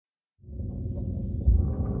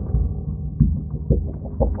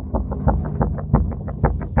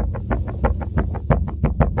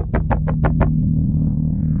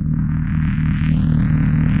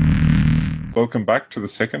welcome back to the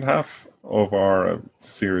second half of our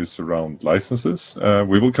series around licenses.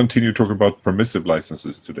 We will continue talking about permissive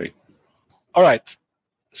licenses today. All right.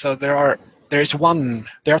 So there are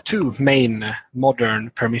two main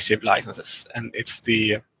modern permissive licenses, and it's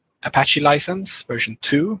the Apache license version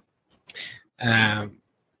 2,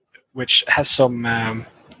 which has some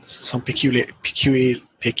peculiar.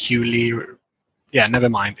 Yeah, never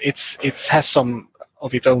mind. It has some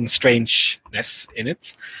of its own strangeness in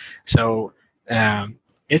it. So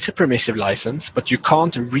it's a permissive license, but you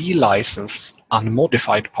can't relicense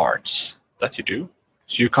unmodified parts that you do.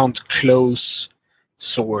 So you can't close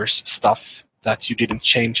source stuff that you didn't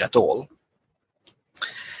change at all.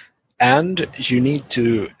 And you need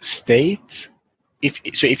to state,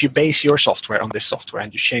 if you base your software on this software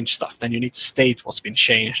and you change stuff, then you need to state what's been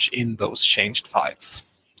changed in those changed files.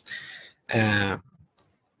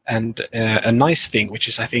 And a nice thing, which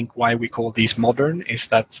is I think why we call these modern, is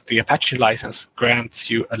that the Apache license grants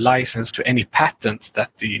you a license to any patent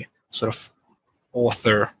that the sort of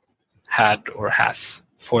author had or has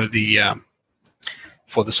for the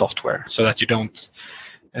software, so that you don't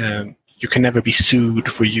you can never be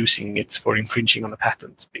sued for using it for infringing on a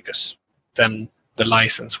patent, because then the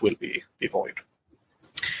license will be void.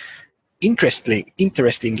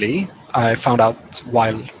 Interestingly, I found out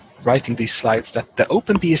while writing these slides that the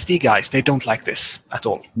OpenBSD guys, they don't like this at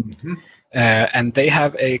all. Mm-hmm. And they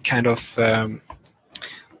have a kind of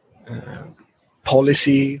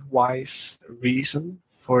policy-wise reason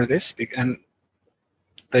for this. And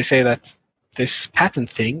they say that this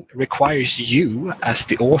patent thing requires you as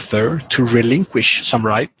the author to relinquish some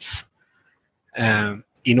rights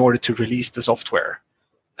in order to release the software.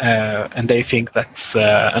 And they think that's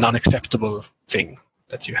an unacceptable thing,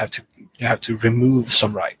 that you have to remove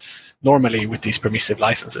some rights. Normally with these permissive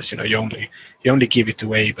licenses, you only give it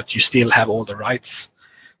away, but you still have all the rights.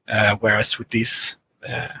 Whereas with these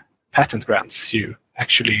patent grants, you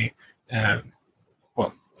actually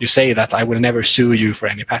you say that I will never sue you for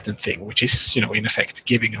any patent thing, which is, in effect,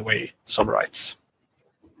 giving away some rights.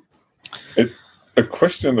 A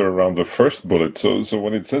question around the first bullet. So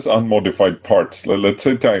when it says unmodified parts, let's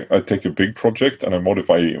say I take a big project and I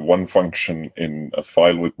modify one function in a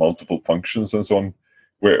file with multiple functions and so on.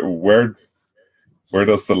 Where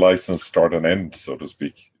does the license start and end, so to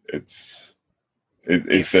speak? Is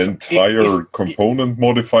the entire component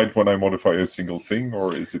modified when I modify a single thing,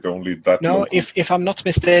 or is it only that? No, if I'm not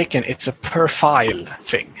mistaken, it's a per file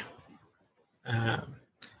thing.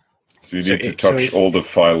 So you need to touch all the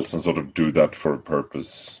files and sort of do that for a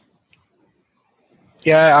purpose.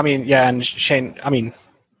 Yeah, and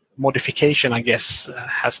modification, I guess,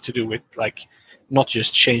 has to do with not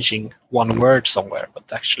just changing one word somewhere,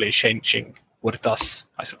 but actually changing what it does,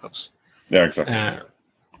 I suppose. Yeah, exactly.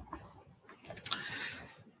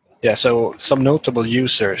 So some notable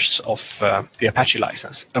users of the Apache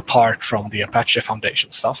license, apart from the Apache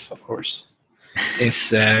Foundation stuff, of course,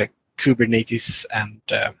 is Kubernetes and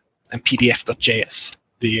PDF.js,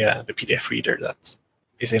 the PDF reader that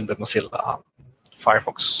is in the Mozilla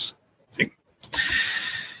Firefox thing.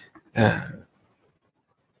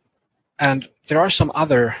 And there are some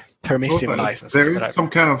other permissive licenses. There is some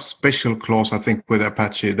kind of special clause, I think, with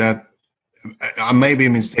Apache that I may be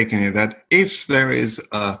mistaken here, that if there is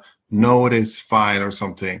a notice file or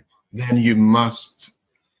something, then you must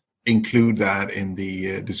include that in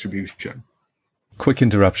the distribution. Quick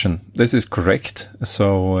interruption. This is correct.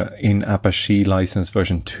 So in Apache license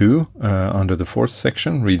version 2, under the fourth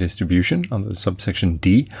section, redistribution, under subsection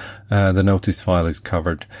D, the notice file is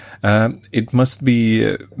covered. It must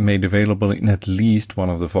be made available in at least one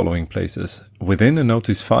of the following places: within a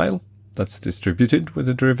notice file that's distributed with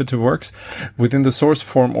the derivative works, within the source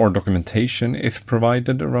form or documentation if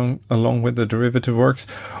provided along with the derivative works,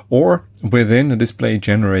 or within a display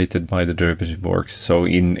generated by the derivative works. So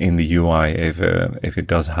in the UI, if it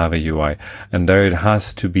does have a UI, and there it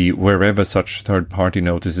has to be wherever such third-party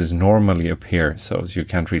notices normally appear, so you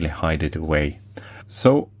can't really hide it away.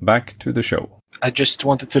 So back to the show. I just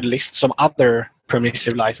wanted to list some other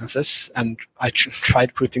permissive licenses, and I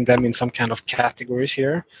tried putting them in some kind of categories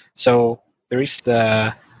here. So there is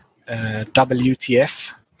the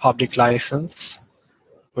WTF public license,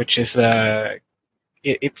 which is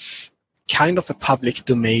it's kind of a public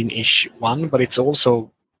domain-ish one, but it's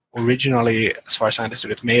also originally, as far as I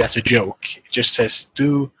understood it, made as a joke. It just says,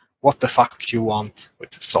 do what the fuck you want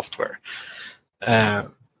with the software.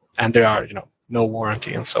 And there are, no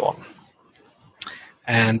warranty and so on.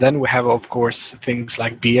 And then we have, of course, things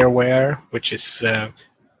like beerware, which is, a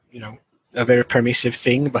very permissive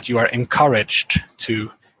thing, but you are encouraged to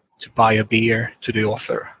buy a beer to the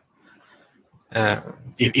author.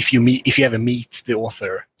 If you ever meet the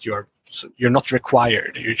author, you're not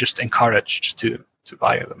required. You're just encouraged to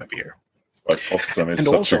buy them a beer. But Boston is And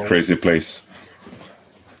such also, a crazy place.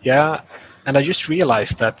 Yeah, and I just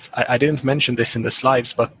realized that I didn't mention this in the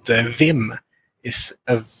slides, but Vim is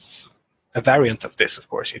a variant of this. Of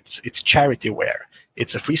course, it's charityware.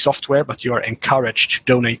 It's a free software, but you are encouraged to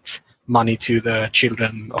donate money to the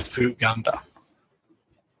children of Uganda.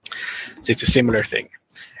 So it's a similar thing.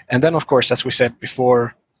 And then, of course, as we said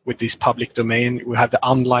before, with this public domain, we have the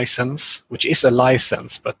unlicensed, which is a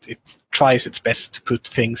license, but it tries its best to put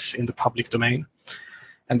things in the public domain.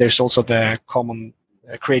 And there's also the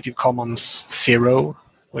Creative Commons 0,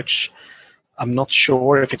 which I'm not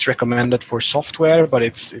sure if it's recommended for software, but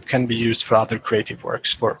it can be used for other creative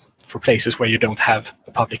works for places where you don't have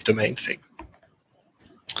a public domain thing.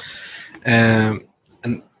 And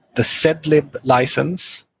the zlib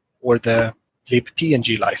license or the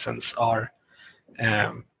libpng license are,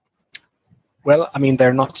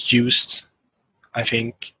 they're not used, I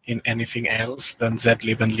think, in anything else than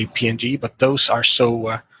zlib and libpng, but those are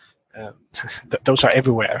those are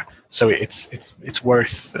everywhere. So it's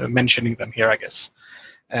worth mentioning them here, I guess.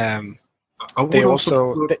 I would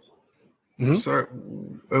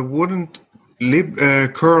wouldn't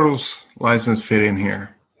curl's license fit in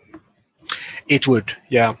here? It would,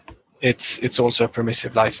 yeah. It's also a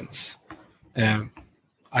permissive license.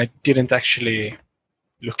 I didn't actually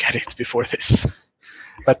look at it before this,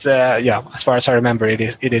 but as far as I remember,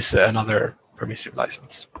 it is another permissive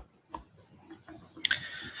license.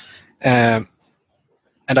 And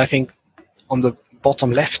I think on the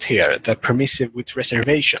bottom left here, the permissive with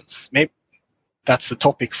reservations, maybe that's a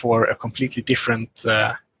topic for a completely different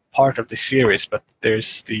part of the series, but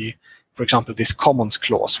there's for example, this commons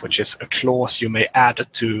clause, which is a clause you may add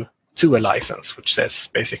to a license, which says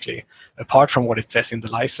basically, apart from what it says in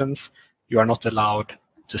the license, you are not allowed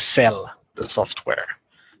to sell the software.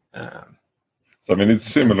 So, it's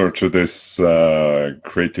similar to this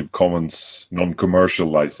Creative Commons non-commercial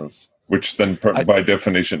license, which then by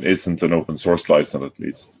definition isn't an open source license, at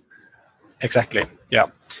least. Exactly, yeah.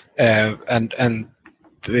 And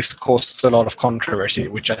this caused a lot of controversy,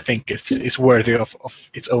 which I think is worthy of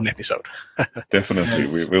its own episode. Definitely,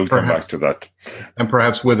 we will come back to that. And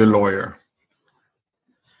perhaps with a lawyer.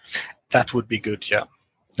 That would be good, yeah.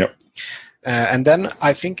 Yep. And then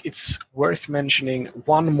I think it's worth mentioning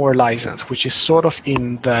one more license, which is sort of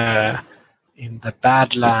in the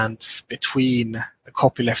badlands between the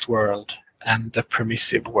copyleft world and the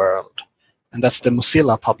permissive world, and that's the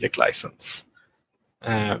Mozilla public license.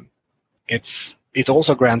 It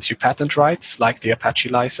also grants you patent rights, like the Apache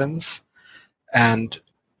license, and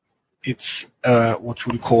it's what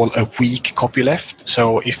we call a weak copyleft.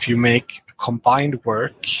 So if you make combined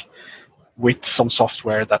work with some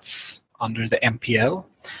software that's under the MPL,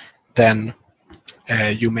 then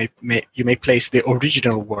you may place the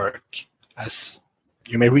original work as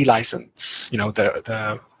you may relicense,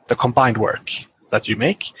 the combined work that you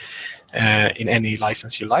make in any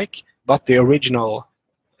license you like, but the original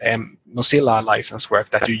Mozilla license work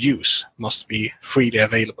that you use must be freely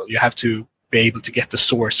available. You have to be able to get the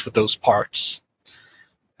source for those parts.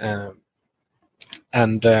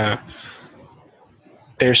 And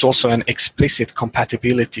there's also an explicit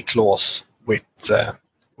compatibility clause with the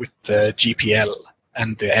GPL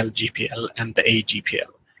and the LGPL and the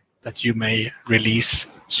AGPL, that you may release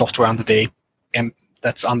software under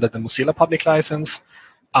that's under the Mozilla public license,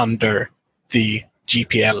 under the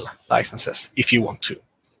GPL licenses, if you want to.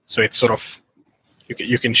 So it's sort of,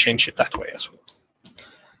 you can change it that way as well.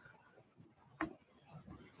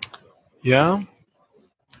 Yeah.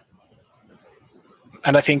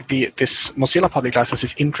 And I think this Mozilla public license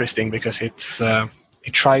is interesting because it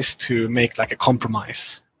tries to make like a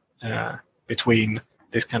compromise between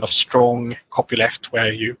this kind of strong copyleft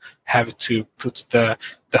where you have to put the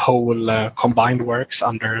whole combined works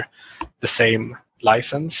under the same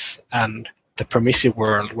license, and the permissive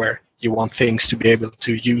world where you want things to be able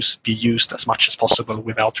to be used as much as possible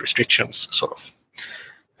without restrictions, sort of.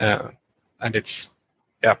 And it's,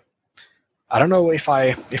 yeah. I don't know if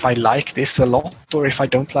I like this a lot or if I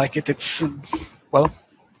don't like it. It's well.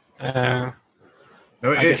 No,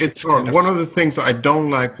 it's one of the things I don't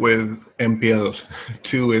like with MPL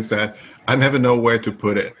 2 is that I never know where to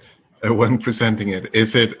put it when presenting it.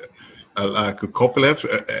 Is it like a copyleft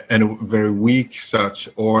and a very weak such,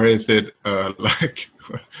 or is it like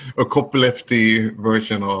a copylefty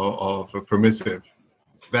version of a permissive?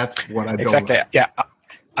 That's what I don't exactly like. Yeah.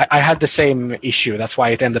 I had the same issue. That's why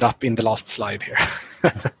it ended up in the last slide here.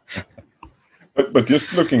 But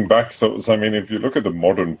just looking back, so I mean, if you look at the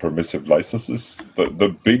modern permissive licenses,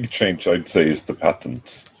 the big change I'd say is the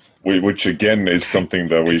patent, which again is something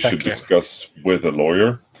that we should discuss with a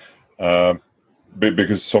lawyer,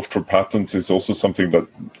 because software patents is also something that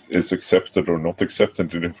is accepted or not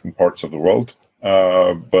accepted in different parts of the world.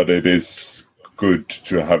 But it is good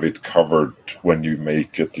to have it covered when you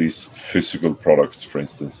make at least physical products, for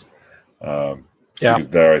instance. Because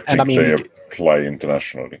there I think they apply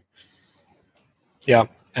internationally. Yeah,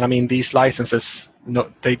 and I mean these licenses,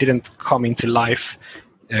 they didn't come into life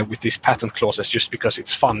with these patent clauses just because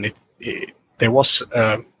it's fun. There was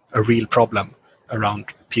a real problem around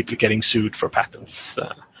people getting sued for patents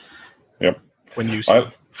when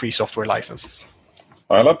using free software licenses.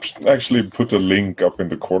 I'll actually put a link up in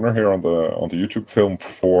the corner here on the YouTube film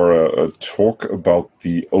for a talk about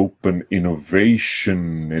the Open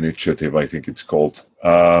Innovation Initiative, I think it's called,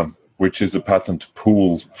 which is a patent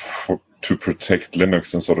pool to protect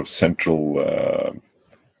Linux and sort of central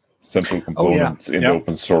components in the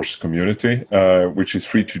open source community, which is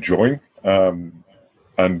free to join.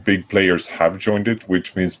 And big players have joined it,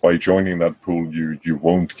 which means by joining that pool, you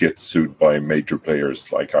won't get sued by major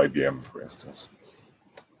players like IBM, for instance.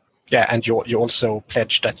 Yeah, and you also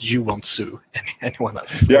pledge that you won't sue anyone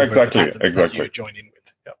else. Yeah, exactly. That you join in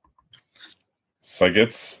with. Yeah. So I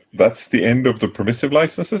guess that's the end of the permissive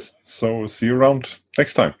licenses. So see you around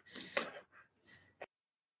next time.